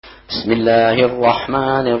بسم الله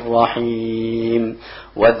الرحمن الرحيم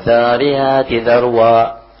والذاريات ذروا.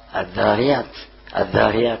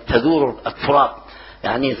 الذاريات تدور التراب،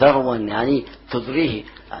 يعني ذروا يعني تدريه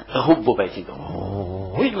تهب بيت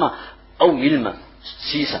ويلما أو يلما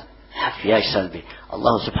سيسا حفياش سلبي.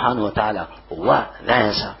 الله سبحانه وتعالى ولا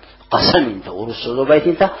يسا قسم انت ورسول بيت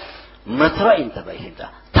انت مترى انت بيت انت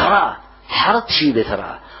ترى حرط شي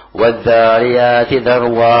بترى. والذاريات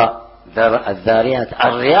ذروا. الذاريات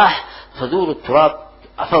الرياح تدور التراب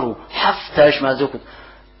أثروا حفتاش ما زوكت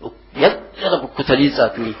يضرب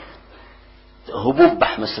كتليزات لي هبوب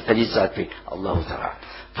بحمس تليزات لي الله تعالى.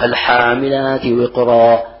 فالحاملات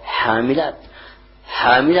وقرا.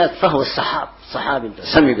 حاملات فهو السحاب، سحاب انت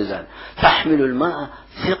سمي بذلك. تحمل الماء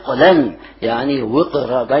ثقلا يعني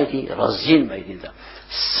وقرا بيتي رزين بيتي انت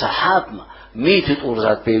سحاب مي تطور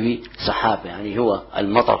ذات بيبي سحاب يعني هو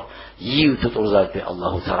المطر يو تطور ذات بي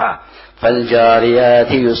الله تعالى.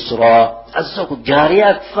 فالجاريات يسرا.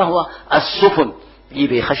 الجاريات فهو السفن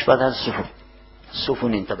يبي خشبة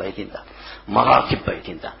السفن انت بيت انت مراكب بيت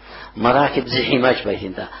انت مراكب زحيماش بيت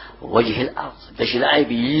انت وجه الارض دش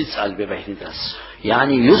العيب يسأل ببيت انت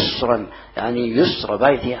يعني يسرا يعني يسر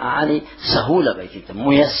بيتي يعني سهولة بيت انت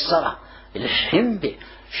ميسرة الحمد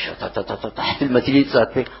تحت المتليت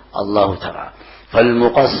ذات بي الله تعالى.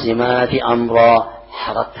 فالمقسمات أمرا.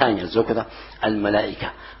 حرتان يزوكدا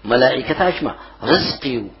الملائكة ملائكة أجمع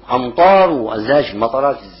رزقي أمطار وأزاج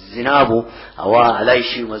مطرات الزناب أو علي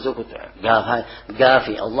شيء وزوكت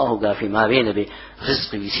قافي الله قافي ما بين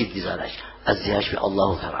برزقي يسيد زالاج الزياج في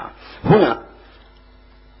الله تعالى. هنا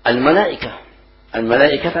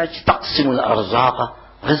الملائكة تقسم الأرزاق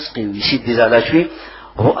رزقي ويسيد زالاج فيه.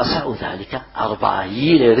 رؤساء ذلك 4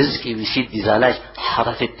 يل رزقي ويسيد زالاج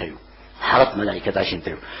حرت التيو حرت ملائكة عشان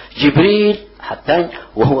تيو. جبريل حتى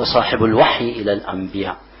وهو صاحب الوحي إلى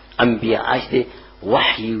الأنبياء أنبياء عشت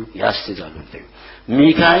وحي يستدلون تيو.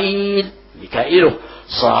 ميكائيل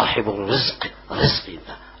صاحب الرزق رزق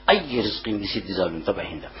أي رزق يسيد زالون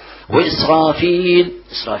تبعهن. وإسرافيل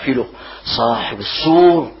صاحب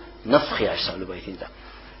السور نفخ يشتغل بيتين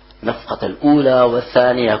نفقة الأولى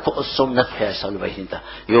والثانية كأسهم نفخ يشتغل بيتين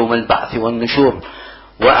يوم البعث والنشور.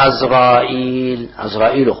 وعزرائيل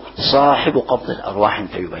صاحب قبض الأرواح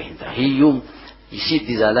انتيوبين هي يوم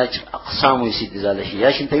يسيد دزالاج أقسام يسيد دزالاج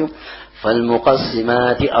ياش انتيوم.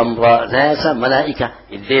 فالمقسمات أمرا ذات ملائكة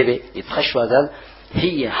الذيبة يتخشوا ذال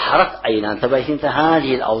هي حرق أين انتبهين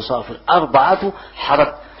هذه الأوصاف 4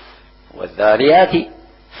 حرق. والذاريات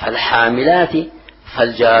فالحاملات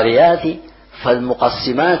فالجاريات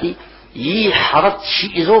فالمقسمات يحرق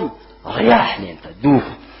شيئهم رياح لنت دوف.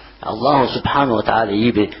 الله سبحانه وتعالى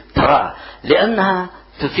يبي ترى لأنها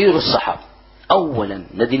تثير السحاب. أولا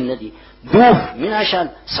ندي دوف من عشان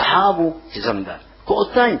سحابه تزمدان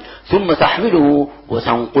كأتين ثم تحمله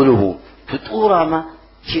وتنقله تطورا ما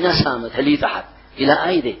تنسامة لي تحت إلى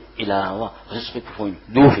أيدي إلى رزقك فين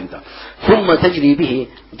دوف انت ثم تجري به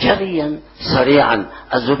جريا سريعا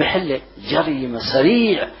الزبحل جري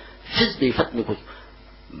سريع فزبي فتنك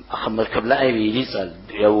أخمر قبل أي بيليس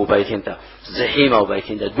يو بيت انت زحيمة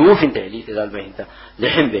وبيت انت دوف انت ليت ذا البيت انت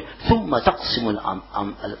لحم به. ثم تقسم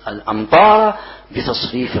الأمطار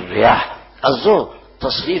بتصريف الرياح. الزور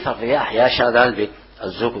تصريف الرياح يا شادان بي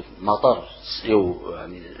الزوج مطر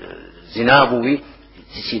يعني زنابه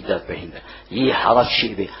تسيد ذات بيت انت يحرش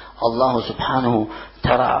شيء به. الله سبحانه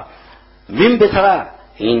ترى من بترى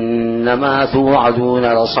إنما توعدون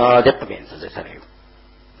لصادق بنت زتريو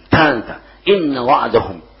تانتا إن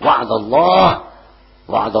وعدهم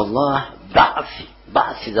وعد الله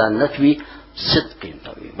بعث ذا النتوي صدق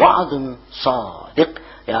وعد صادق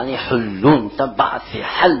يعني حلون تبعث في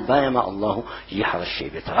حل بايما الله يحر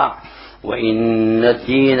الشيء بترى. وإن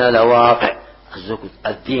الدين لواقع.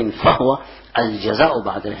 الدين فهو الجزاء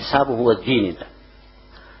بعد الحساب هو الدين انت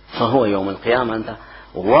فهو يوم القيامة انت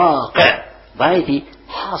واقع بايتي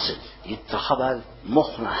حاصل يتخبر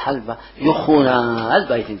مخنا حلبة يخونا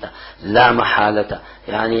البيت انت لا محالة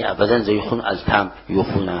يعني أبدا زي يخون التام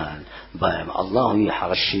يخونا بايم الله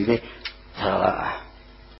يحر الشيء ترى